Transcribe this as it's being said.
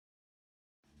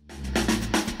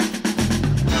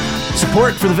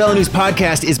Support for the Velo News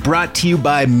podcast is brought to you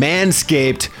by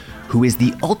Manscaped, who is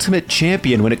the ultimate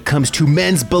champion when it comes to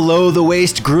men's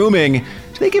below-the-waist grooming.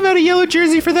 Do they give out a yellow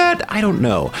jersey for that? I don't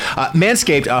know.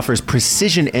 Manscaped offers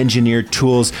precision-engineered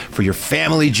tools for your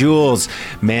family jewels.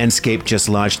 Manscaped just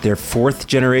launched their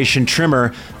 4th-generation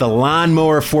trimmer, the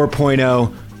Lawnmower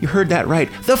 4.0. You heard that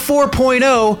right, the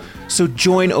 4.0. So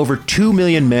join over 2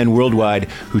 million men worldwide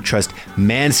who trust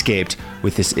Manscaped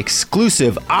with this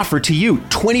exclusive offer to you.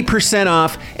 20%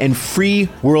 off and free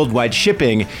worldwide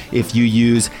shipping if you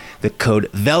use the code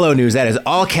VELONEWS. That is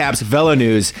all caps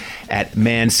VELONEWS at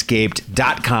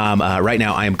manscaped.com. Right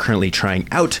now, I am currently trying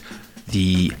out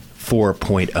the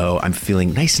 4.0. I'm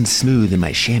feeling nice and smooth in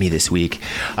my chamois this week.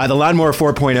 The Lawnmower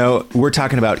 4.0, we're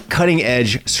talking about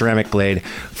cutting-edge ceramic blade,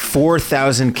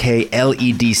 4000K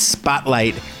LED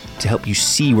spotlight to help you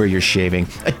see where you're shaving,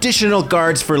 additional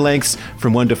guards for lengths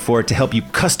from 1 to 4 to help you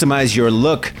customize your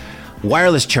look,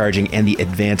 wireless charging, and the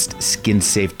advanced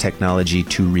skin-safe technology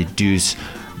to reduce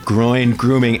groin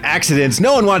grooming accidents.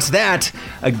 No one wants that.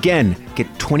 Again,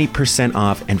 get 20%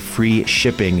 off and free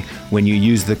shipping when you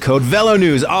use the code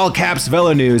VELONEWS, all caps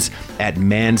VELONEWS, at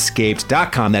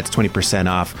manscaped.com. That's 20%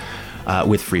 off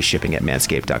with free shipping at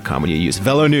manscaped.com when you use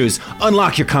VELONEWS.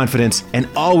 Unlock your confidence and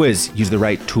always use the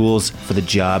right tools for the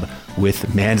job with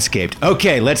Manscaped.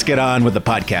 Okay, let's get on with the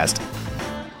podcast.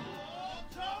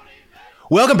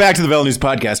 Welcome back to the Velo News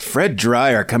podcast. Fred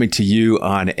Dryer coming to you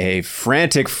on a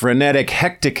frantic, frenetic,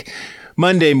 hectic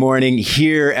Monday morning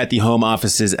here at the home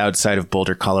offices outside of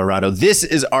Boulder, Colorado. This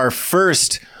is our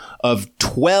first of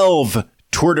 12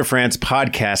 Tour de France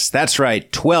podcasts. That's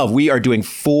right, 12. We are doing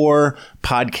 4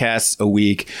 podcasts a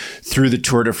week through the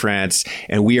Tour de France,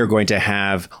 and we are going to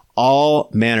have all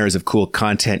manners of cool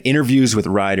content, interviews with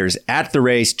riders at the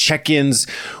race, check-ins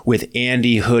with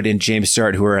Andy Hood and James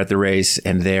Stewart, who are at the race,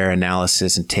 and their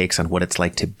analysis and takes on what it's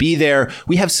like to be there.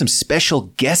 We have some special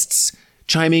guests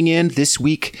chiming in this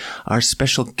week. Our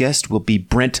special guest will be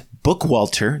Brent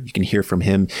Bookwalter. You can hear from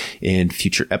him in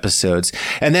future episodes.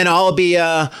 And then I'll be,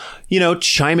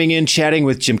 chiming in, chatting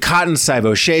with Jim Cotton, Cy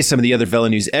O'Shea, some of the other Velo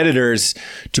News editors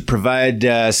to provide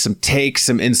some takes,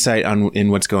 some insight in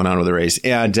what's going on with the race.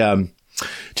 And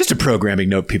just a programming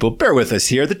note, people, bear with us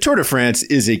here. The Tour de France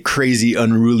is a crazy,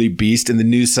 unruly beast, and the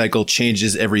news cycle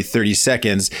changes every 30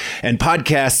 seconds. And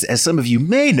podcasts, as some of you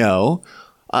may know,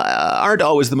 aren't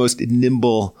always the most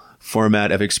nimble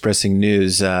format of expressing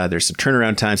news. There's some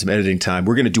turnaround time, some editing time.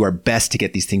 We're going to do our best to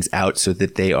get these things out so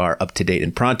that they are up to date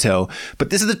and pronto.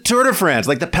 But this is the Tour de France.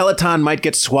 Like, the Peloton might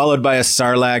get swallowed by a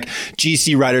sarlacc.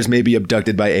 GC riders may be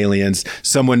abducted by aliens.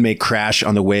 Someone may crash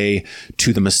on the way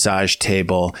to the massage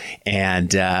table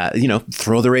and,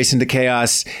 throw the race into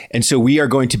chaos. And so we are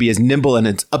going to be as nimble and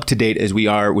as up to date as we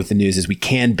are with the news as we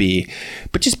can be.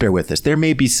 But just bear with us. There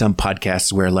may be some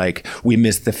podcasts where, we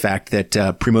missed the fact that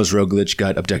Primoz Roglic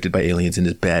got abducted by aliens in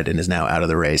his bed and is now out of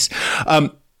the race.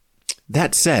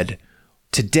 That said,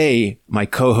 today, my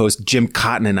co-host Jim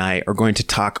Cotton and I are going to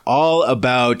talk all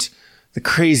about the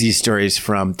crazy stories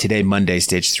from today, Monday,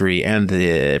 stage 3, and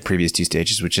the previous 2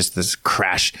 stages, which is this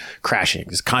crashing,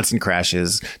 this constant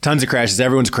crashes, tons of crashes.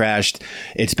 Everyone's crashed.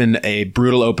 It's been a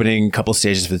brutal opening couple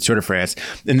stages for the Tour de France.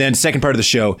 And then second part of the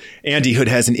show, Andy Hood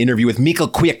has an interview with Mikel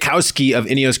Kwiatkowski of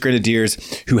Ineos Grenadiers,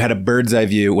 who had a bird's eye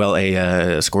view,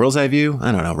 a squirrel's eye view,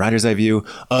 rider's eye view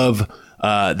of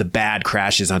the bad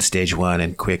crashes on stage 1.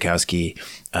 And Kwiatkowski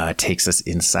takes us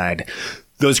inside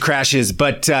those crashes.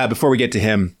 But before we get to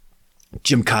him,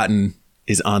 Jim Cotton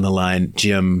is on the line.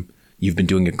 Jim, you've been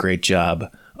doing a great job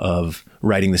of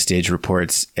writing the stage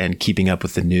reports and keeping up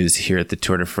with the news here at the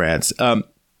Tour de France.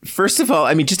 First of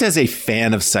all, just as a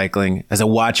fan of cycling, as a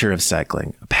watcher of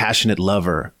cycling, a passionate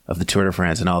lover of the Tour de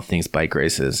France and all things bike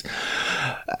races,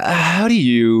 how do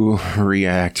you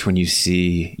react when you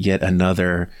see yet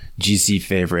another GC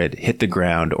favorite hit the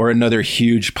ground or another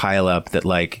huge pileup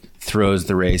that throws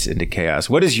the race into chaos?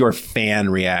 What is your fan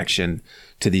reaction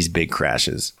to these big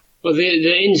crashes? Well,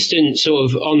 the instant sort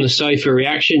of on the sofa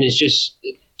reaction is just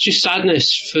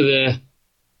sadness for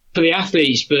the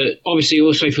athletes, but obviously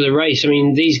also for the race.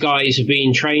 These guys have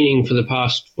been training for the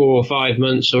past 4 or 5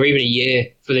 months or even a year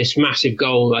for this massive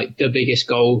goal, the biggest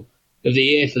goal of the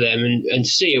year for them, and to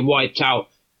see it wiped out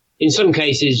in some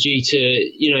cases due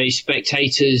to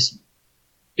spectators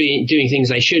doing things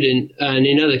they shouldn't, and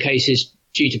in other cases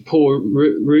due to poor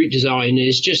route design,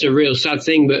 is just a real sad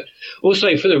thing. But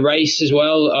also for the race as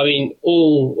well.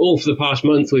 All for the past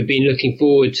month we've been looking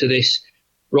forward to this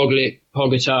Roglic,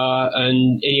 Pogačar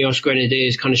and Ineos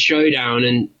Grenadiers kind of showdown,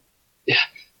 and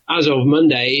as of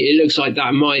Monday it looks like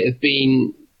that might have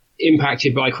been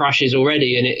impacted by crashes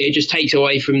already, and it just takes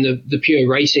away from the pure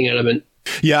racing element.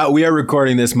 Yeah, we are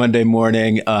recording this Monday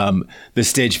morning. The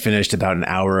stage finished about an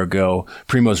hour ago.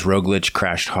 Primož Roglič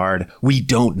crashed hard. We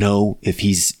don't know if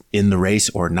he's in the race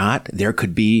or not. There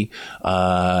could be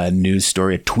a news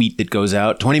story, a tweet that goes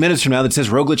out 20 minutes from now that says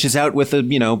Roglič is out with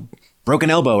a,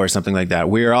 broken elbow or something like that.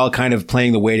 We're all kind of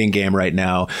playing the waiting game right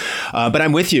now. But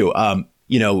I'm with you.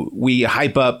 We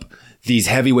hype up these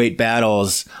heavyweight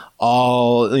battles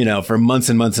all, for months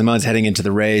and months and months heading into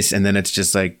the race. And then it's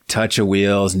just like touch of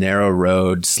wheels, narrow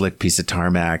road, slick piece of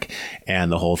tarmac,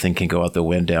 and the whole thing can go out the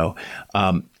window.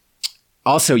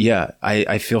 Also, yeah,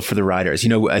 I feel for the riders.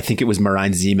 I think it was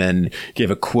Marijn Zeeman gave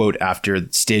a quote after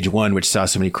stage one, which saw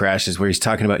so many crashes, where he's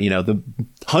talking about, the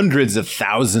hundreds of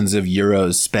thousands of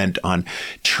euros spent on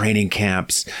training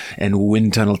camps and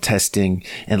wind tunnel testing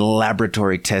and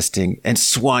laboratory testing and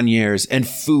soigneurs and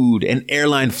food and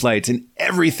airline flights and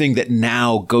everything that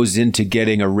now goes into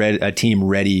getting a team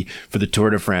ready for the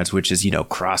Tour de France, which is,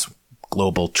 cross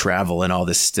global travel and all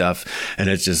this stuff. And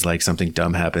it's just like something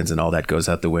dumb happens and all that goes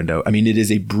out the window. I mean, it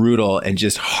is a brutal and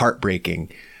just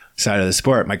heartbreaking side of the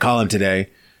sport. My column today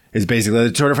is basically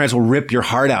the Tour de France will rip your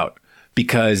heart out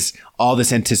because all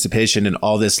this anticipation and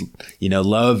all this,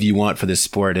 love you want for this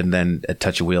sport, and then a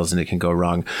touch of wheels and it can go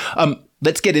wrong.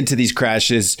 Let's get into these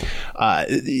crashes.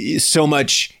 So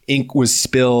much ink was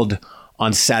spilled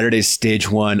on Saturday's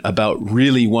stage one about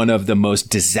really one of the most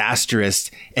disastrous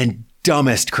and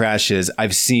dumbest crashes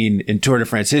I've seen in Tour de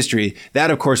France history. That,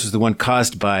 of course, was the one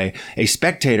caused by a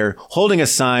spectator holding a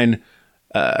sign,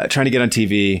 trying to get on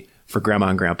TV for grandma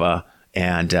and grandpa.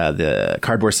 And the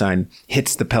cardboard sign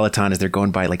hits the peloton as they're going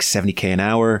by like 70K an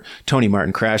hour. Tony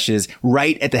Martin crashes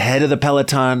right at the head of the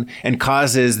peloton and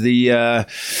causes the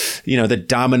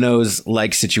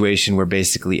dominoes-like situation where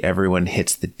basically everyone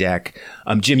hits the deck.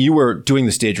 Jim, you were doing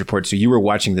the stage report, so you were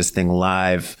watching this thing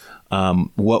live.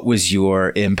 What was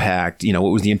your impact?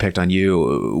 What was the impact on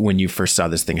you when you first saw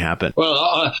this thing happen?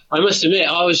 Well, I must admit,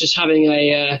 I was just having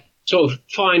a sort of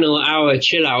final hour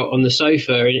chill out on the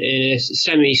sofa in a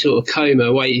semi sort of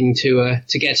coma, waiting to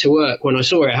get to work when I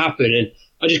saw it happen, and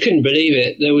I just couldn't believe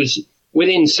it.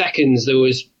 Within seconds, there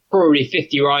was probably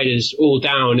 50 riders all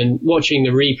down, and watching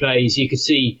the replays, you could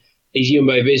see these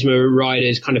Jumbo-Visma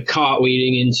riders kind of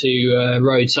cartwheeling into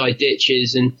roadside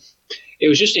ditches, and it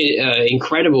was just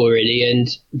incredible, really,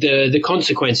 and the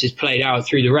consequences played out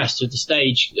through the rest of the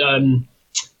stage.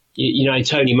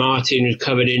 Tony Martin was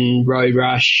covered in road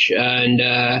rash,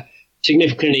 and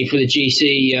significantly for the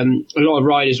GC, a lot of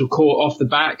riders were caught off the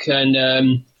back,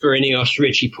 and for Ineos,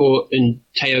 Richie Porte and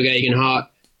Theo Gegenhardt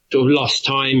sort of lost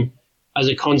time as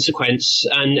a consequence.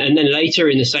 And then later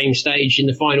in the same stage, in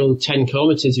the final 10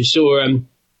 kilometres, we saw,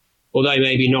 although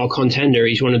maybe not a contender,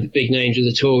 he's one of the big names of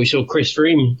the Tour, we saw Chris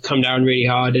Froome come down really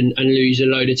hard and lose a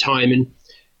load of time. And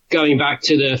going back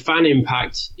to the fan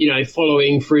impact,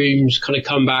 following Froome's kind of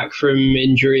comeback from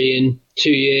injury and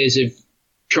 2 years of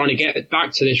trying to get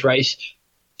back to this race,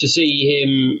 to see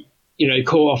him,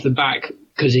 caught off the back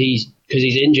because he's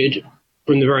injured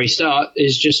from the very start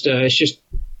is just it's just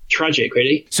tragic,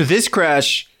 really. So this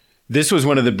crash, this was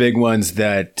one of the big ones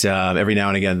that every now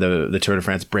and again the Tour de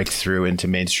France breaks through into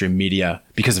mainstream media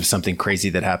because of something crazy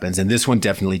that happens. And this one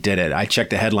definitely did it. I checked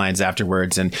the headlines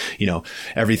afterwards, and,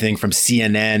 everything from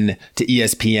CNN to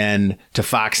ESPN to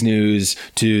Fox News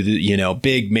to the,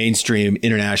 big mainstream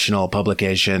international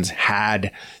publications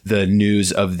had the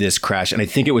news of this crash. And I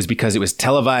think it was because it was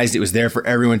televised. It was there for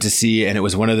everyone to see. And it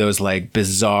was one of those like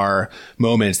bizarre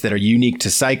moments that are unique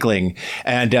to cycling.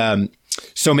 And,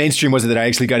 so mainstream was it that I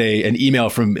actually got an email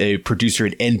from a producer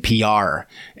at NPR,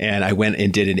 and I went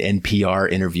and did an NPR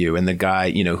interview, and the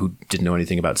guy, who didn't know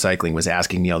anything about cycling was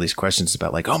asking me all these questions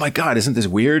about like, oh my God, isn't this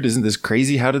weird? Isn't this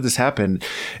crazy? How did this happen?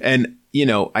 And,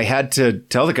 I had to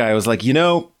tell the guy, I was like,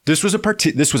 this was a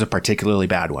particularly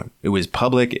bad one. It was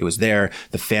public. It was there.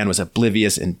 The fan was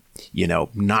oblivious and,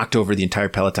 knocked over the entire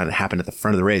peloton. It happened at the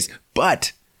front of the race.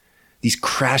 But these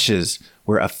crashes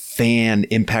where a fan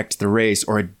impacts the race,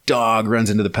 or a dog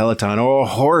runs into the peloton, or a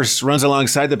horse runs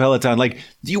alongside the peloton. Like,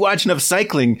 you watch enough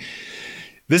cycling,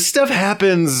 this stuff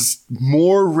happens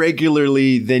more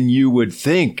regularly than you would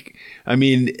think. I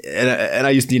mean, and I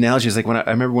use the analogy, it's like when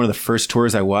I remember one of the first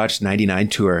tours I watched, 99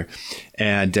 Tour,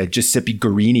 and Giuseppe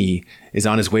Guarini is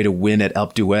on his way to win at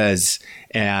Alpe d'Huez.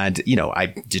 And, I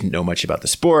didn't know much about the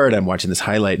sport. I'm watching this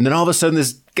highlight. And then all of a sudden,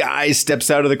 this guy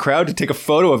steps out of the crowd to take a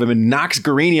photo of him and knocks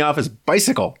Guarini off his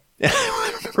bicycle. And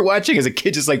I remember watching as a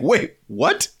kid, just like, wait,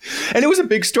 what? And it was a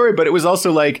big story, but it was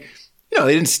also like,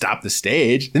 they didn't stop the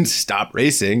stage, didn't stop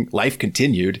racing. Life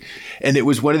continued. And it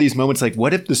was one of these moments like,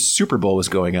 what if the Super Bowl was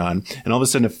going on? And all of a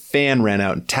sudden a fan ran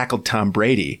out and tackled Tom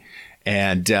Brady.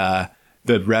 And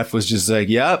the ref was just like,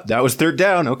 "Yep, that was third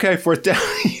down. Okay, fourth down."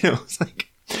 It's like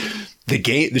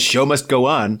the show must go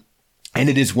on, and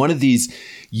it is one of these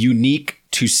unique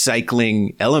to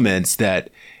cycling elements that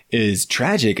is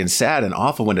tragic and sad and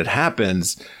awful when it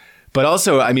happens. But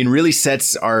also, I mean, really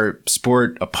sets our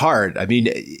sport apart. I mean,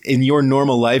 in your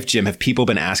normal life, Jim, have people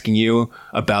been asking you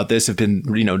about this? Have been,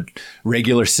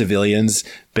 regular civilians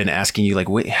been asking you like,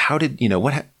 wait, how did,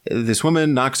 this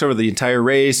woman knocks over the entire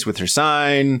race with her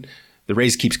sign. The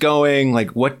race keeps going.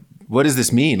 Like, what does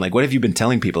this mean? Like, what have you been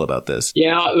telling people about this?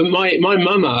 Yeah, my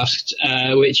mum asked,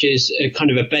 which is a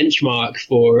kind of a benchmark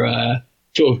for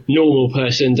sort of normal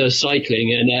person does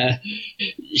cycling. And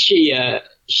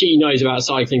she knows about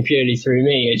cycling purely through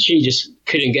me, and she just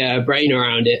couldn't get her brain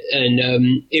around it.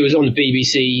 And it was on the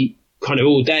BBC kind of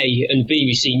all day, and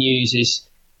BBC News is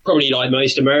probably like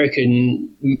most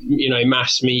American,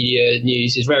 mass media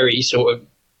news, is very sort of,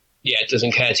 it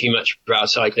doesn't care too much about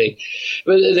cycling.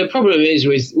 But the problem is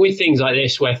with things like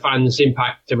this, where fans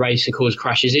impact the race and cause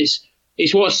crashes,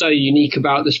 it's what's so unique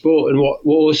about the sport, and what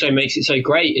also makes it so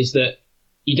great is that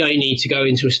you don't need to go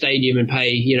into a stadium and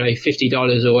pay,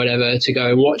 $50 or whatever to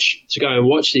go and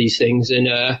watch these things. And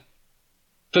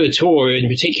for the Tour in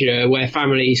particular, where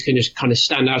families can just kind of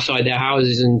stand outside their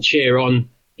houses and cheer on,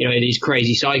 these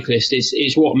crazy cyclists,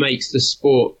 is what makes the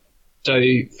sport so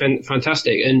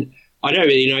fantastic. And I don't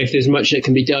really know if there's much that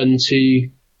can be done to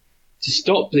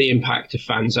stop the impact of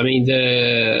fans. I mean,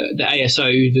 the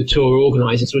ASO, the Tour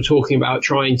organisers, were talking about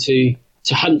trying to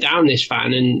hunt down this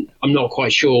fan, and I'm not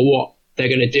quite sure what they're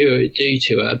going to do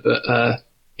to her. But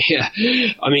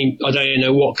I mean, I don't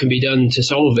know what can be done to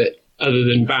solve it other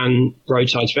than ban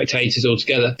roadside spectators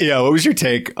altogether. Yeah, what was your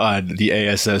take on the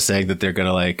ASO saying that they're going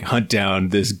to like hunt down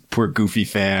this poor goofy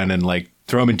fan and like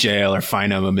throw him in jail or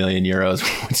fine him €1 million?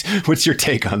 What's your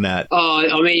take on that?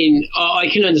 I mean, I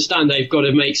can understand they've got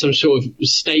to make some sort of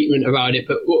statement about it,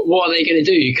 but what are they going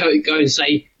to do? You can't go and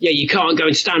say, you can't go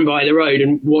and stand by the road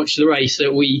and watch the race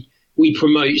that we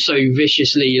promote so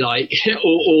viciously, like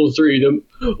all through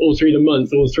the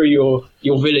month, all through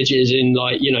your villages, in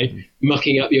like,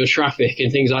 mucking up your traffic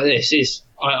and things like this.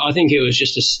 I think it was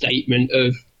just a statement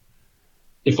of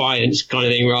defiance kind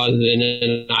of thing, rather than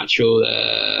an actual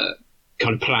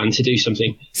kind of plan to do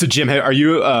something. So Jim, are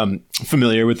you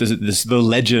familiar with the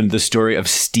legend, the story of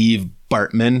Steve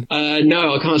Bartman?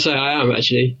 No, I can't say I am,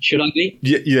 actually. Should I be?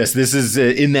 Yes, this is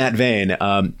in that vein.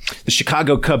 The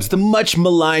Chicago Cubs, the much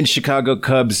maligned Chicago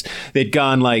Cubs, they'd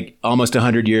gone like almost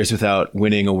 100 years without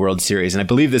winning a World Series. And I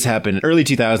believe this happened early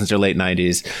 2000s or late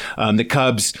 90s. The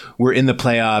Cubs were in the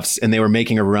playoffs and they were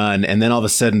making a run. And then all of a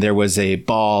sudden there was a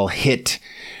ball hit.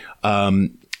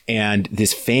 And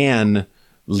this fan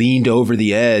leaned over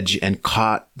the edge and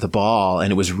caught the ball,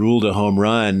 and it was ruled a home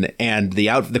run. And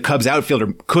the Cubs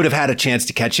outfielder could have had a chance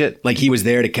to catch it. Like, he was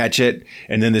there to catch it.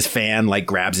 And then this fan like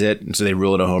grabs it. And so they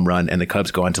rule it a home run, and the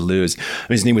Cubs go on to lose.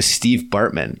 His name was Steve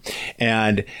Bartman.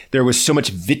 And there was so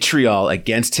much vitriol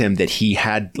against him that he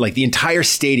had like the entire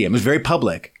stadium, it was very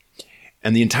public.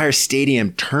 And the entire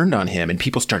stadium turned on him, and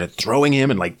people started throwing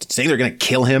him and like saying they're going to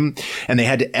kill him. And they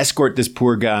had to escort this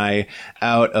poor guy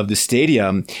out of the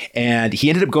stadium, and he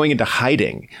ended up going into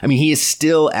hiding. I mean, he is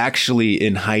still actually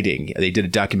in hiding. They did a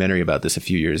documentary about this a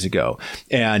few years ago.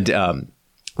 And,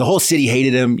 the whole city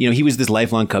hated him. He was this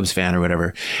lifelong Cubs fan or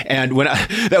whatever. And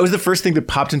that was the first thing that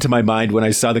popped into my mind when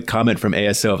I saw the comment from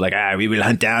ASO of like, we will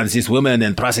hunt down this woman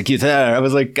and prosecute her. I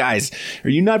was like, guys, are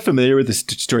you not familiar with the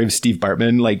story of Steve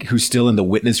Bartman, like, who's still in the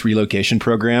witness relocation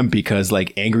program because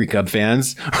like angry Cub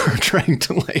fans are trying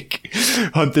to like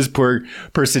hunt this poor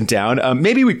person down?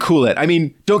 Maybe we cool it. I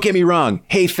mean, don't get me wrong.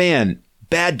 Hey, fan.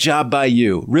 Bad job by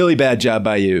you. Really bad job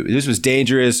by you. This was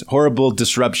dangerous, horrible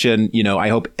disruption. I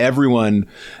hope everyone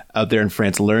out there in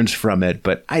France learns from it,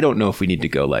 but I don't know if we need to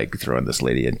go like throwing this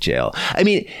lady in jail. I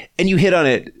mean, and you hit on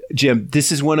it, Jim.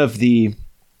 This is one of the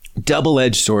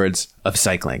double-edged swords of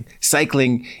cycling.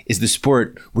 Cycling is the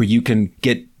sport where you can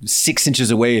get 6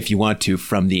 inches away if you want to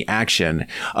from the action.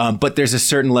 But there's a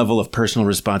certain level of personal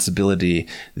responsibility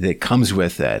that comes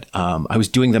with it. I was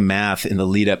doing the math in the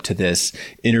lead up to this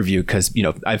interview because,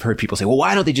 I've heard people say, well,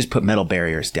 why don't they just put metal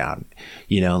barriers down?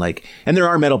 And there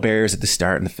are metal barriers at the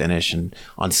start and the finish and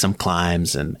on some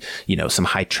climbs and, some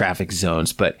high traffic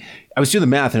zones. But I was doing the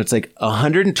math and it's like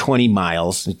 120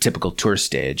 miles, a typical tour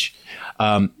stage.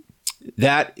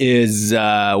 That is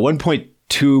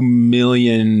 1.2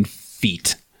 million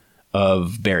feet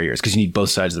of barriers because you need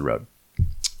both sides of the road.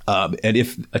 And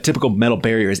if a typical metal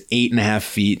barrier is 8.5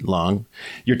 feet long,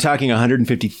 you're talking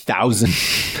 150,000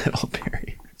 metal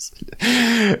barriers.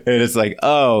 And it's like,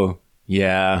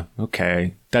 Yeah.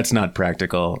 Okay. That's not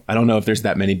practical. I don't know if there's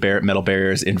that many metal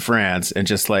barriers in France, and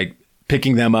just like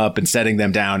picking them up and setting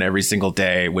them down every single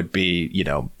day would be,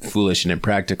 foolish and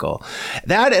impractical.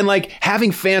 That, and like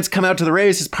having fans come out to the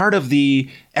race is part of the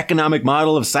economic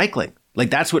model of cycling. Like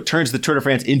that's what turns the Tour de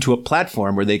France into a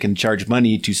platform where they can charge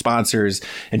money to sponsors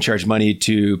and charge money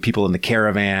to people in the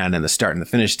caravan and the start and the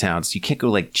finish towns. You can't go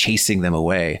like chasing them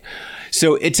away.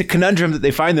 So it's a conundrum that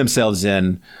they find themselves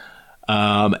in.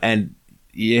 And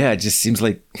yeah, it just seems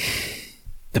like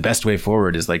the best way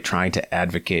forward is like trying to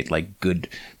advocate like good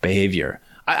behavior.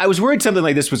 I was worried something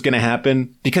like this was going to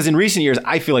happen because in recent years,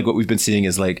 I feel like what we've been seeing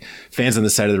is like fans on the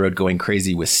side of the road going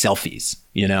crazy with selfies,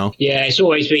 Yeah, it's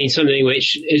always been something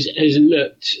which has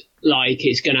looked like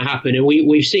it's going to happen. And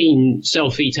we've seen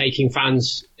selfie taking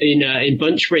fans in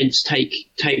bunch sprints take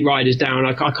riders down.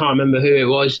 I can't remember who it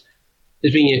was.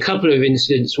 There's been a couple of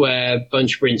incidents where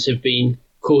bunch sprints have been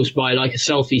caused by like a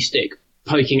selfie stick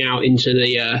poking out into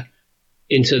the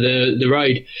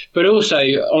road. But also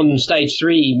on stage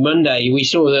 3 Monday, we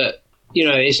saw that,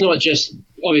 it's not just,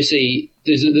 obviously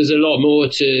there's a lot more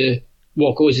to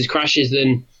what causes crashes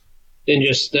than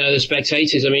just the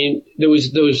spectators. I mean, there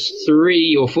was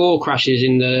 3 or 4 crashes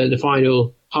in the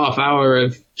final half hour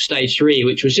of stage 3,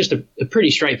 which was just a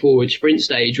pretty straightforward sprint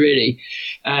stage, really.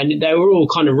 And they were all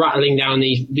kind of rattling down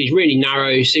these really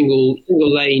narrow single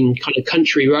lane kind of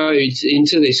country roads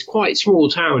into this quite small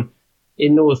town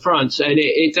in North France. And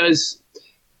it does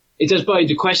bode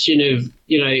the question of,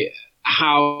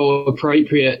 how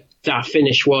appropriate that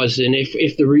finish was, and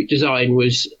if the route design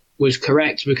was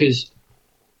correct, because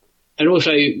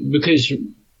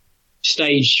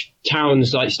stage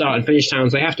towns, like start and finish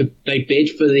towns, they bid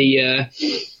for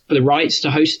the rights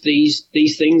to host these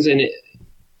things, and it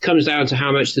comes down to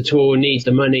how much the Tour needs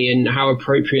the money and how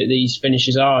appropriate these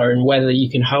finishes are, and whether you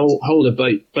can hold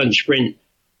a bunch sprint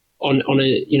on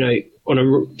a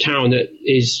town that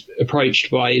is approached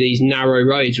by these narrow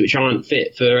roads which aren't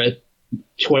fit for a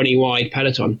 20 wide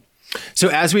peloton. So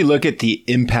as we look at the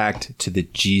impact to the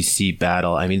GC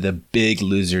battle, I mean, the big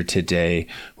loser today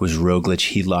was Roglic.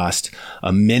 He lost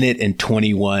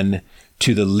 1:21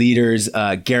 to the leaders.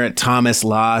 Geraint Thomas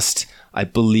lost, I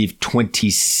believe, 20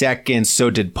 seconds. So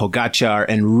did Pogačar.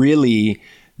 And really,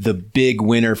 the big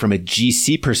winner from a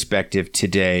GC perspective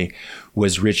today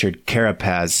was Richard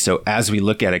Carapaz. So as we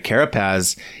look at it,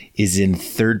 Carapaz is in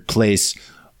third place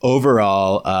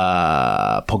overall.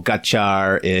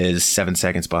 Pogačar is 7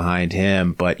 seconds behind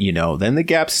him, but then the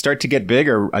gaps start to get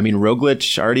bigger. I mean,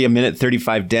 Roglic already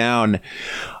 1:35 down.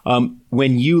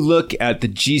 When you look at the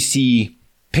GC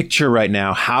picture right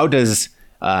now, how does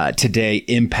today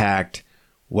impact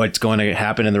what's going to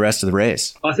happen in the rest of the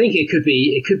race? I think it could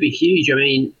be huge. I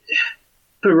mean,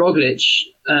 for Roglic,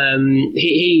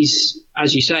 he's,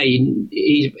 as you say,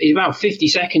 he's about 50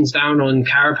 seconds down on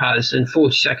Carapaz and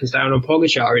 40 seconds down on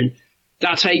Pogačar, and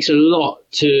that takes a lot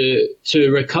to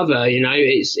recover.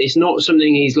 It's not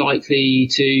something he's likely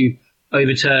to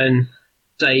overturn,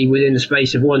 say, within the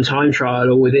space of one time trial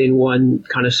or within one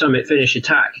kind of summit finish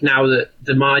attack, now that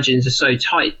the margins are so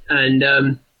tight. And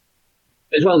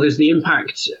as well, there's the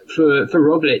impact for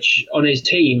Roglic on his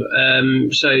team.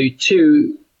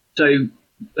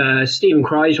 Steven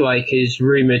Kruijswijk is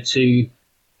rumoured to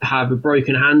have a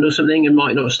broken hand or something and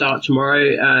might not start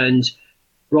tomorrow. And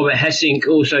Robert Hessink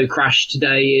also crashed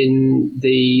today in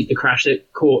the crash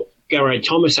that caught Geraint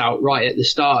Thomas out right at the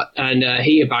start, and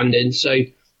he abandoned. So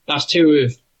that's two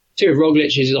of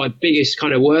Roglic's like biggest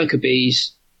kind of worker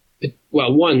bees.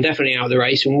 Well, one definitely out of the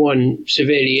race and one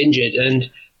severely injured. And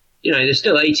there's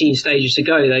still 18 stages to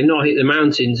go. They've not hit the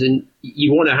mountains, and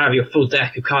you want to have your full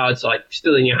deck of cards like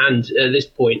still in your hand at this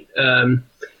point.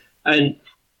 And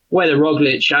whether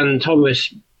Roglic and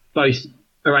Thomas both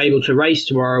are able to race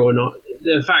tomorrow or not,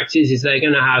 the fact is they're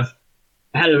going to have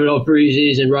a hell of a lot of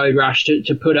bruises and road rash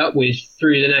to put up with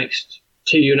through the next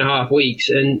 2.5 weeks,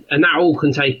 and that all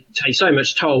can take so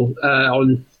much toll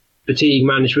on fatigue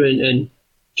management and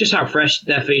just how fresh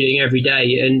they're feeling every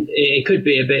day. And it could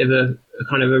be a bit of a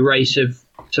kind of a race of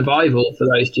survival for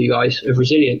those two guys, of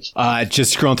resilience.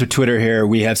 Just scrolling through Twitter here,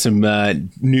 we have some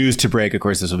news to break. Of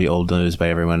course, this will be old news by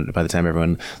the time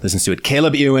everyone listens to it.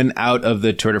 Caleb Ewan out of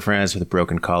the Tour de France with a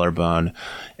broken collarbone,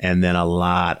 and then a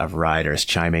lot of riders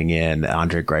chiming in.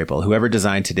 Andre Greipel, whoever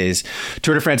designed today's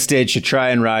Tour de France stage, should try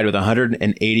and ride with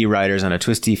 180 riders on a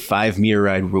twisty 5-meter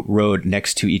road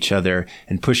next to each other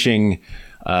and pushing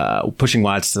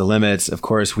watts to the limits. Of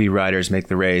course, we riders make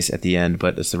the race at the end,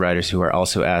 but it's the riders who are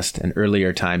also asked an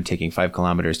earlier time, taking 5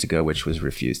 kilometers to go, which was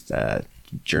refused.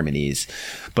 Germany's,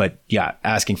 but yeah,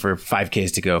 asking for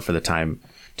 5Ks to go for the time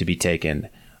to be taken.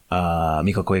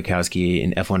 Mikko Kwiatkowski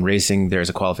in F1 racing, there's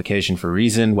a qualification for a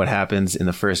reason. What happens in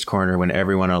the first corner when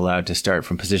everyone are allowed to start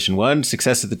from position 1?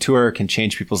 Success at the tour can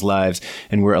change people's lives,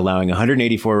 and we're allowing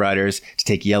 184 riders to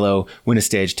take yellow, win a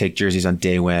stage, take jerseys on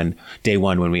day one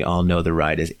when we all know the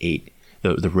road is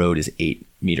 8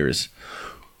 meters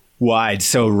wide.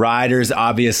 So riders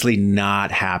obviously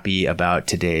not happy about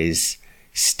today's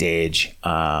stage.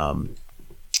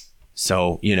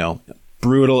 So,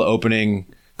 brutal opening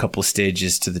couple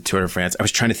stages to the Tour de France. I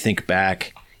was trying to think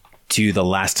back to the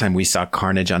last time we saw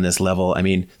carnage on this level. I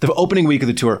mean, the opening week of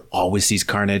the Tour always sees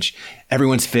carnage.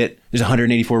 Everyone's fit. There's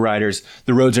 184 riders.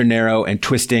 The roads are narrow and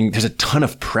twisting. There's a ton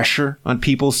of pressure on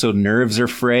people, so nerves are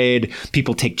frayed.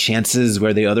 People take chances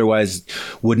where they otherwise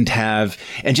wouldn't have.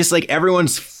 And just like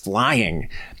everyone's flying.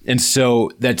 And so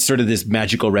that's sort of this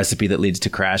magical recipe that leads to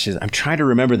crashes. I'm trying to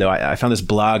remember, though. I found this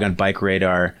blog on Bike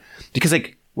Radar because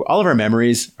like all of our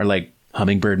memories are like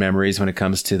hummingbird memories when it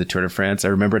comes to the Tour de France. I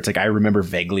remember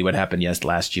vaguely what happened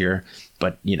last year,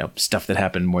 but stuff that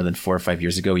happened more than 4 or 5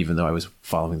 years ago, even though I was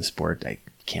following the sport, I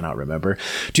cannot remember.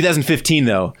 2015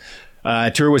 though,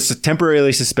 Tour was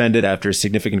temporarily suspended after a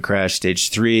significant crash, stage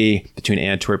 3 between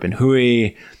Antwerp and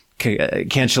Huy.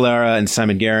 Cancellara and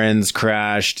Simon Gerrans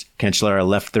crashed. Cancellara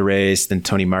left the race. Then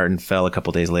Tony Martin fell a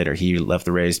couple days later. He left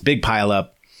the race. Big pileup.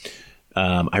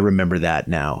 I remember that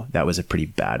now. That was a pretty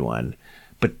bad one.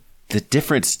 The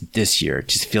difference this year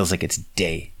just feels like it's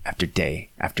day after day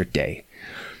after day.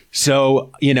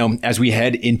 So, as we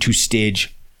head into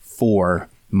stage 4,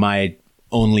 my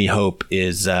only hope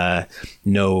is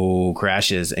no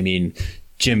crashes. I mean,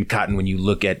 Jim Cotton, when you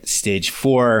look at stage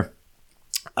 4,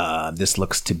 this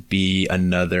looks to be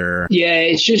another. Yeah,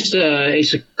 it's just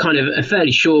it's a kind of a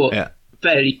fairly short,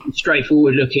 fairly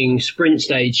straightforward looking sprint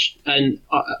stage. And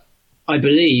I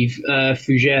believe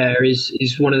Fougères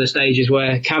is one of the stages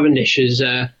where Cavendish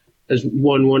has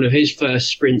won one of his first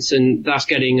sprints, and that's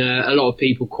getting a lot of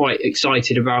people quite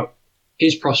excited about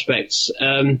his prospects.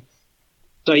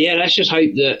 So yeah, let's just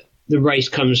hope that the race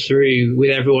comes through with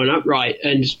everyone upright.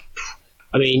 And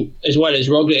I mean, as well as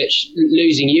Roglic,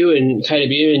 losing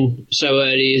Caleb Ewan so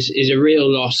early is a real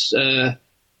loss.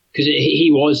 Because he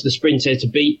was the sprinter to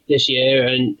beat this year,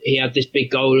 and he had this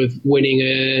big goal of winning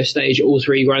a stage at all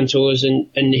 3 Grand Tours, and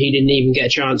he didn't even get a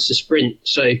chance to sprint.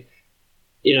 So,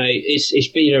 it's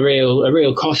been a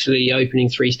real costly opening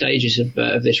 3 stages of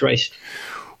this race.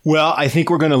 Well, I think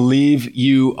we're going to leave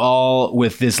you all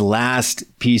with this last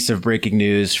piece of breaking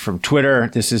news from Twitter.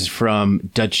 This is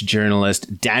from Dutch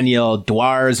journalist Daniel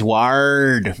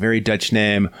Dwarswaard, very Dutch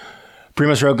name.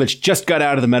 Primož Roglic just got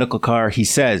out of the medical car. He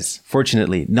says,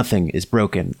 fortunately, nothing is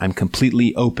broken. I'm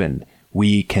completely open.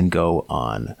 We can go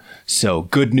on. So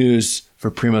good news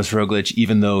for Primož Roglic,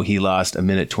 even though he lost a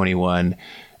minute 21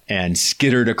 and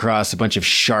skittered across a bunch of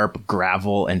sharp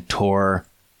gravel and tore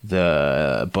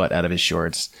the butt out of his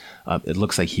shorts. It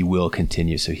looks like he will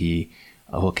continue. So he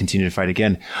will continue to fight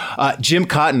again. Jim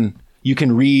Cotton, you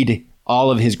can read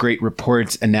all of his great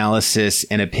reports, analysis,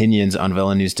 and opinions on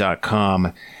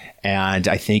VeloNews.com. And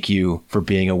I thank you for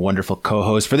being a wonderful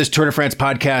co-host for this Tour de France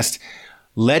podcast.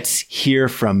 Let's hear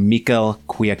from Mikkel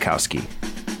Kwiatkowski.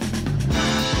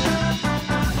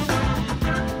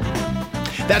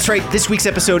 That's right. This week's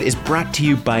episode is brought to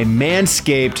you by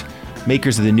Manscaped,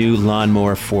 makers of the new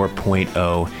Lawnmower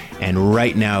 4.0. And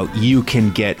right now you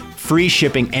can get free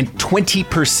shipping and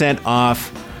 20%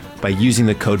 off by using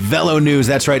the code VeloNews.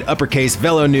 That's right, uppercase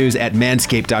VeloNews at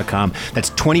manscaped.com. That's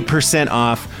 20%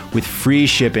 off with free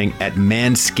shipping at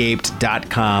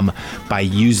manscaped.com by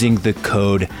using the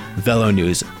code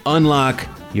VeloNews. Unlock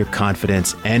your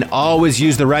confidence and always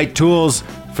use the right tools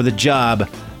for the job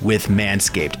with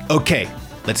Manscaped. Okay,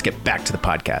 let's get back to the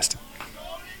podcast.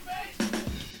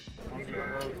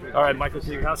 All right, Michael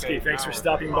Kwiatkowski, thanks for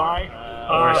stopping by.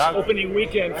 Opening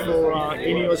weekend for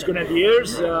Ineos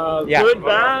Grenadiers. Good,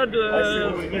 bad?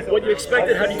 What you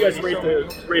expected? How do you guys rate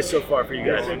the race so far for you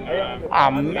guys?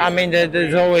 I mean,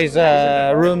 there's always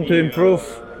room to improve,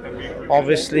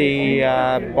 obviously,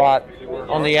 but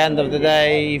on the end of the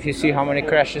day, if you see how many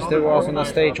crashes there was on the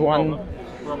stage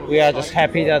 1, we are just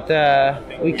happy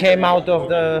that we came out of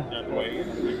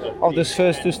those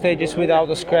first 2 stages without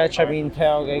a scratch. I mean,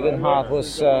 Theo Gegenhardt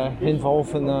was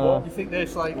involved on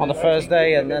the first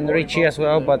day, and Richie as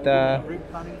well, but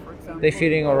they're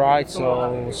feeling all right.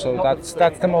 So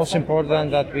that's the most important,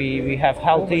 that we have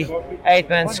healthy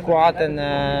 8-man squad, and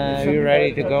we're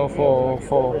ready to go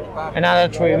for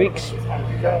another 3 weeks.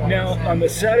 Now, on the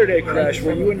Saturday crash,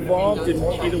 were you involved in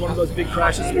either one of those big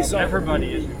crashes we saw?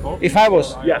 If I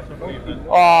was? Yeah.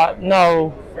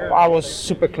 No. I was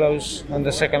super close on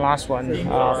the second last one.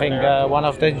 I think one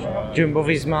of the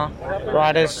Jumbo-Visma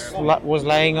riders was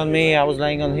laying on me. I was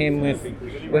laying on him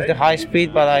with the high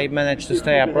speed, but I managed to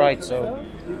stay upright. So,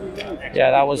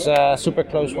 yeah, that was a super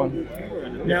close one.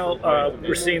 Now,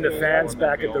 we're seeing the fans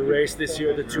back at the race this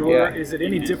year, the Tour. Yeah. Is it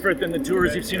any different than the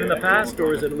Tours you've seen in the past,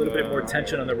 or is it a little bit more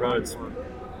tension on the roads?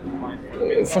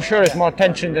 For sure, it's more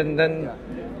tension than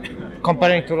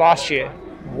comparing to last year,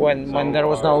 when there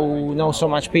was no so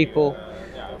much people.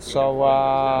 So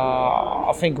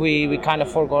I think we kind of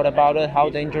forgot about it, how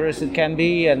dangerous it can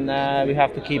be, and we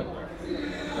have to keep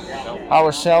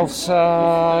ourselves,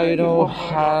 aware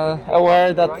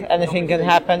that anything can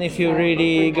happen if you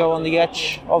really go on the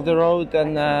edge of the road,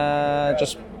 and that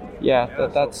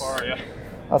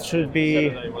should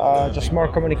be just more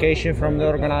communication from the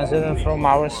organizer and from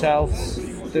ourselves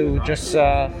to just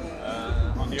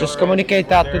communicate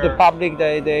that to the public.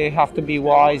 They have to be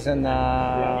wise, and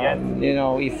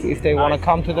if they want to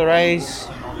come to the race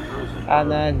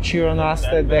and cheer on us,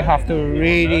 that they have to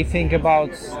really think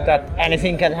about that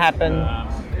anything can happen.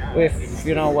 With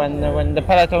when the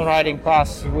peloton riding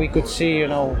past, we could see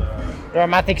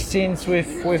dramatic scenes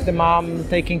with the mom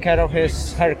taking care of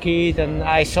her kid, and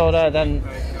I saw that, and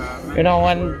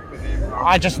when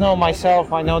I just know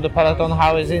myself, I know the peloton,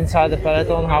 how it's inside the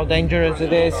peloton, how dangerous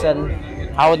it is, and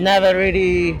I would never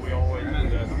really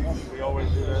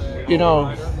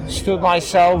stood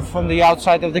myself on the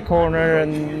outside of the corner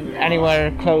and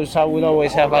anywhere close. I would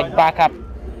always have like backup,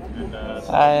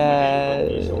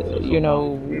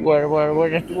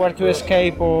 where to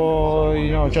escape, or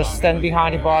just stand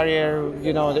behind the barrier,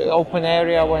 the open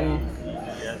area when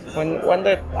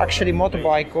the actually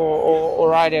motorbike or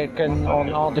rider can,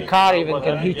 or the car even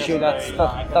can hit you.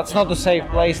 That's not a safe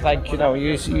place. Like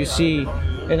you see,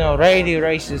 rally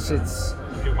races.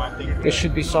 There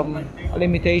should be some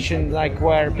limitation, like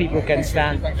where people can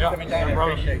stand.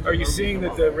 Are you seeing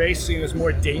that the racing is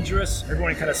more dangerous?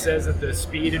 Everyone kind of says that the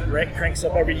speed cranks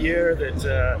up every year, that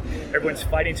everyone's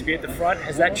fighting to be at the front.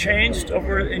 Has that changed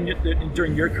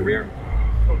during your career?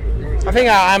 I think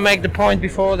I make the point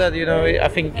before that I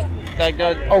think like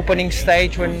the opening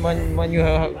stage when you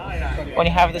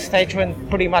have the stage when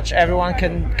pretty much everyone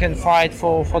can fight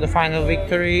for the final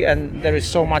victory, and there is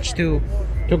so much to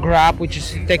grab, which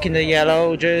is taking the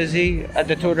yellow jersey at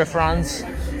the Tour de France,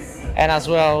 and as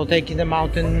well taking the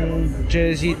mountain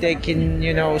jersey, taking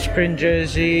sprint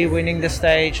jersey, winning the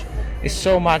stage. Is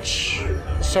so much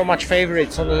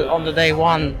favorites on the day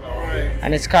one,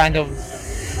 and it's kind of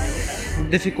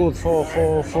difficult for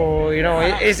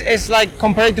it's like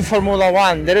compared to Formula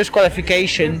 1, there is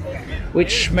qualification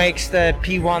which makes the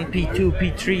P1, P2,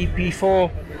 P3, P4,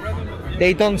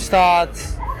 they don't start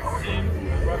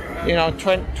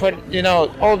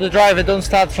all the drivers don't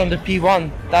start from the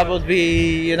P1. That would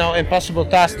be impossible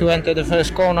task to enter the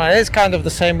first corner. It's kind of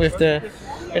the same with the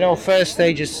first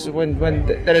stages when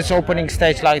there is opening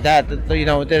stage like that.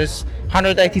 There's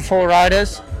 184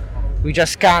 riders. We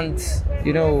just can't,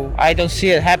 I don't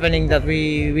see it happening that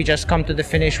we just come to the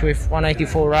finish with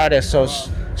 184 riders. So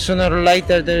sooner or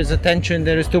later there is a tension,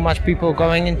 there is too much people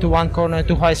going into one corner,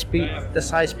 too high speed,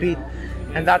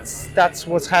 and that's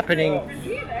what's happening.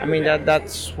 I mean,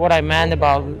 that's what I meant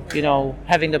about,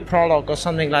 having the prologue or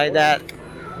something like that.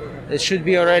 There should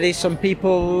be already some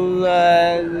people,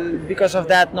 because of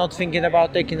that, not thinking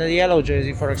about taking the yellow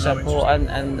jersey, for example.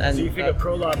 And so you think a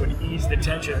prologue would ease the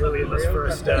tension really in this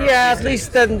first? At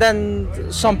least then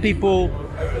some people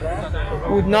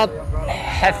would not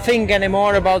think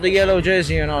anymore about the yellow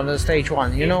jersey, the stage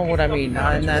one. You know what I mean?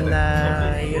 And then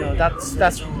that's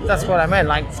what I meant.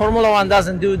 Like Formula 1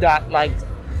 doesn't do that. Like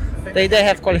they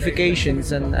have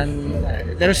qualifications, and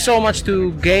there is so much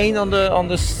to gain on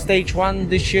the stage one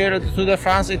this year at the Tour de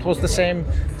France. It was the same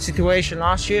situation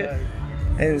last year,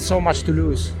 and so much to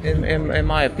lose in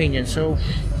my opinion. So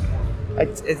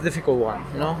it's a difficult one,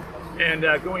 And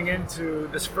going into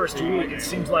this first week, it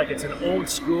seems like it's an old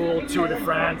school Tour de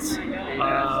France,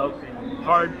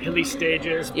 hard hilly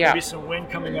stages, maybe some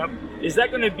wind coming up. Is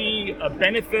that going to be a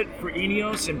benefit for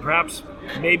Ineos, and perhaps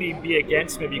maybe be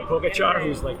against maybe Pogačar,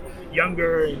 who's like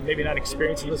younger and maybe not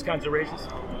experienced in those kinds of races?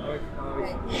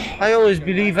 I always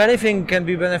believe anything can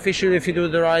be beneficial if you do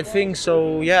the right thing.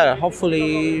 So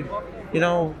hopefully,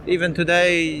 even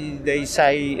today they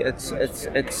say it's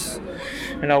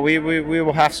we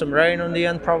will have some rain on the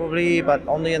end probably, but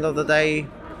on the end of the day,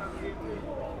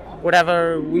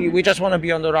 whatever, we just want to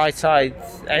be on the right side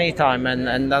anytime,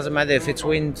 and doesn't matter if it's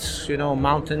wind,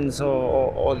 mountains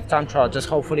or the time trial. Just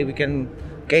hopefully we can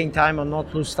gain time or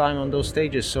not lose time on those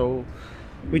stages. So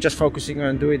we're just focusing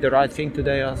on doing the right thing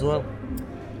today as well.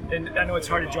 And I know it's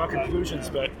hard to draw conclusions,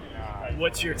 but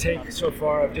what's your take so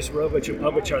far of just Roglic and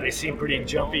Pogačar? They seem pretty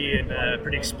jumpy and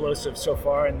pretty explosive so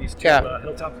far in these two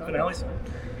Hilltop finales.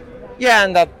 Yeah,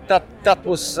 and that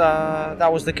was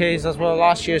the case as well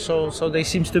last year. So they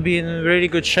seems to be in really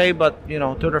good shape. But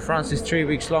Tour de France is 3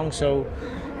 weeks long, so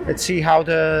let's see how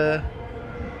the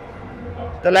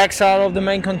legs are of the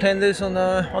main contenders on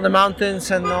the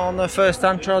mountains and on the first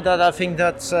intro. That I think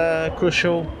that's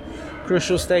crucial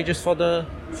stages for the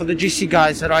GC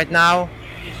guys right now.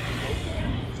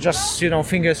 Just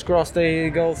fingers crossed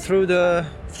they go through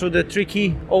the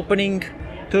tricky opening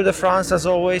Tour de France as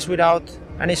always without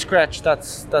any scratch.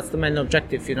 That's the main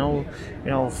objective.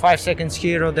 5 seconds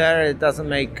here or there, it doesn't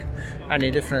make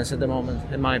any difference at the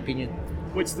moment, in my opinion.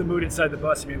 What's the mood inside the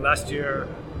bus? I mean, last year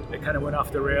it kind of went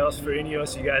off the rails for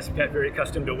Ineos. You guys got very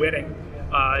accustomed to winning.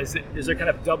 Is there kind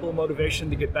of double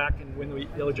motivation to get back and win the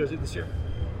Yellow Jersey this year?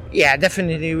 Yeah,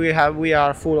 definitely. We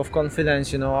are full of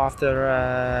confidence. After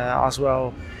as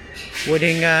well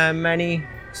winning many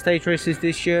stage races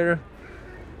this year,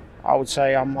 I would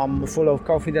say I'm full of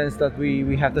confidence that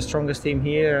we have the strongest team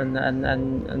here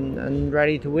and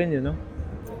ready to win.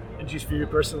 And just for you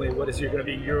personally, what is going to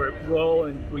be your role,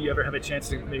 and will you ever have a chance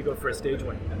to maybe go for a stage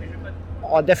win?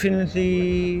 Oh,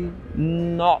 definitely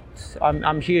not.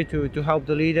 I'm here to help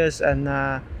the leaders and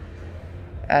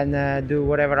do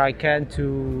whatever I can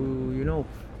to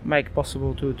make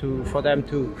possible for them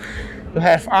to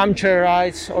have armchair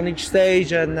rides on each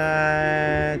stage and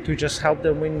to just help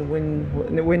them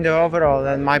win the overall.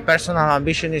 And my personal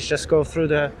ambition is just go through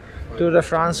the Tour de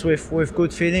France with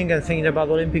good feeling and thinking about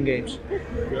Olympic Games.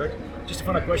 Good. Just a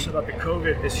final question about the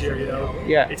COVID this year.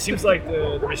 Yeah. It seems like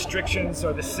the restrictions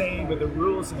are the same, but the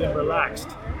rules have been relaxed.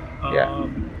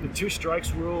 The 2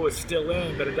 strikes rule is still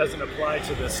in, but it doesn't apply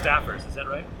to the staffers. Is that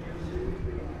right?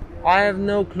 I have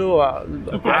no clue.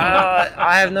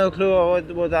 I have no clue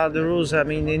what are the rules. I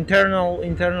mean, internal,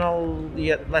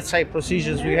 let's say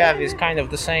procedures we have is kind of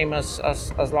the same as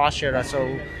last year.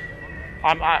 So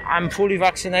I'm fully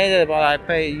vaccinated, but I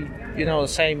pay the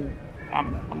same.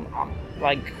 I'm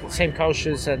like same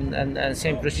coaches and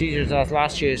same procedures as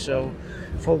last year. So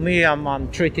for me,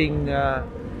 I'm treating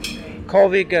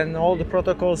COVID and all the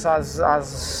protocols as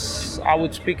I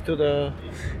would speak to the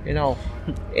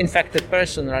infected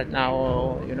person right now,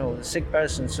 or the sick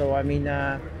person. So I mean,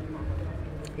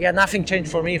 nothing changed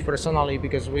for me personally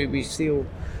because we still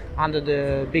under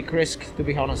the big risk, to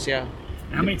be honest. Yeah.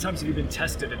 How many times have you been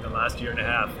tested in the last year and a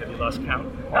half? Have you lost count?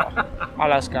 I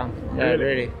lost count. Yeah,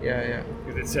 really. Yeah.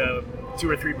 Because it's 2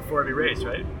 or 3 before every race,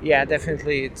 right? Yeah,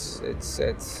 definitely. It's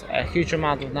a huge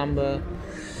amount of number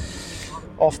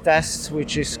of tests,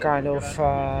 which is kind of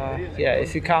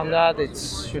if you count that,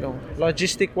 it's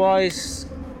logistic wise,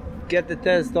 get the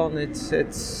test done. It's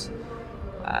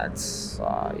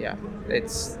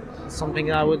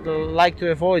something I would like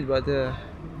to avoid, but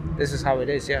this is how it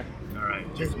is. Yeah. All right.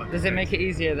 Does it make it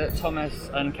easier that Thomas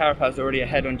and Carapaz are already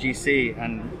ahead on GC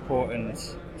and Port and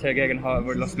Teo Gegenhardt have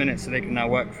already lost minutes, so they can now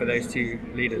work for those 2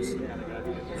 leaders?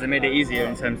 Has it made it easier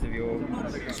in terms of your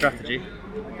strategy?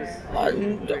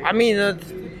 I mean,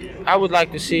 I would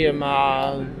like to see them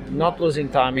not losing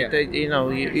time. Yeah.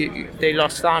 They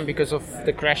lost time because of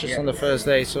the crashes on the first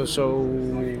day. So that's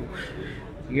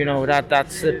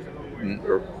the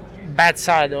bad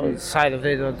side of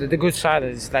it. Or the good side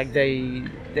is like they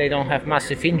don't have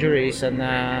massive injuries, and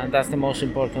that's the most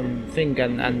important thing.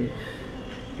 And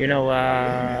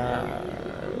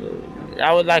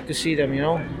I would like to see them.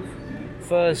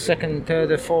 First, second,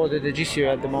 third, fourth at the GC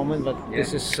at the moment, but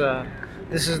this is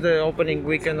the opening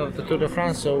weekend of the Tour de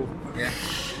France, so. Yeah.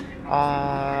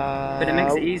 But it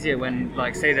makes it easier when,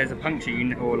 like, say there's a puncture,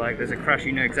 or like there's a crash.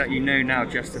 You know now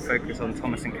just to focus on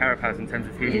Thomas and Carapaz in terms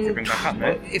of who you need to bring back up.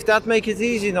 No? If that makes it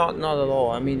easy, not at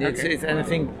all. I mean, it's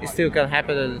anything still can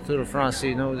happen at the Tour de France.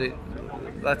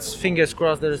 Let's fingers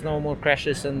crossed there's no more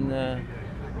crashes and.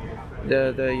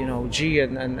 The G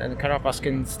and Carapaz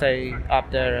can stay up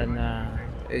there, and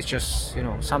it's just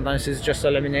sometimes it's just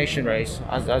elimination race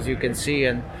as you can see,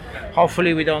 and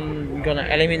hopefully we're gonna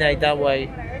eliminate that way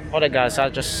other guys. I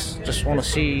just want to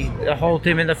see the whole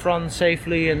team in the front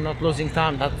safely and not losing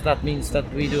time. That means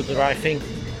that we do the right thing.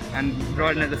 And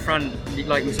riding at the front,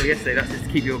 like we saw yesterday, that's just to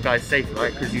keep your guys safe,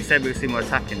 right? Because you said we'll see more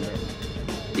attacking.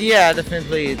 Yeah,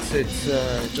 definitely. It's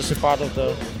just a part of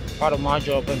my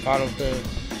job and part of the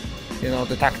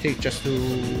tactic, just to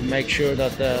make sure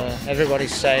that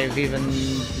everybody's safe. Even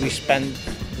we spend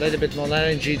a little bit more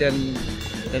energy than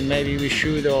maybe we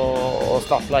should, or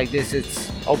stuff like this.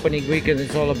 It's opening weekend.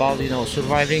 It's all about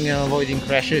surviving and avoiding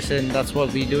crashes, and that's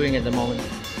what we're doing at the moment.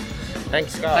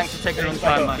 Thanks, guys. Thanks for taking on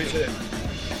time, Mike.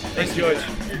 Thanks, George.